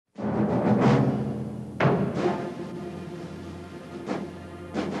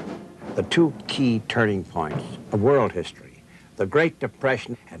the two key turning points of world history, the Great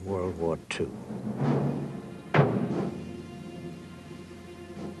Depression and World War II.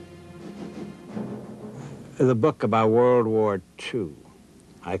 The book about World War II,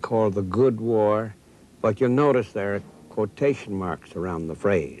 I call The Good War, but you'll notice there are quotation marks around the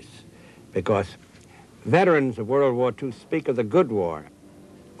phrase, because veterans of World War II speak of the good war,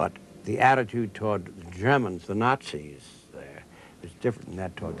 but the attitude toward the Germans, the Nazis, there, was different than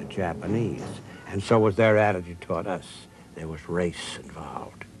that toward the Japanese, and so was their attitude toward us. There was race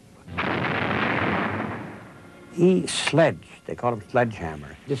involved. He sledged, they call him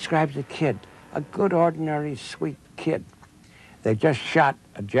Sledgehammer, describes a kid, a good, ordinary, sweet kid. They just shot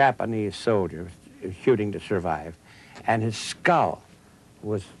a Japanese soldier, shooting to survive, and his skull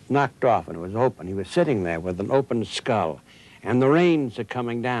was knocked off and it was open. He was sitting there with an open skull, and the rains are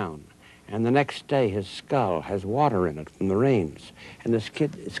coming down. And the next day, his skull has water in it from the rains. And this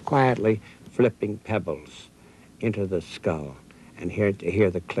kid is quietly flipping pebbles into the skull and to hear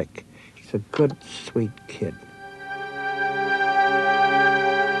the click. He's a good, sweet kid.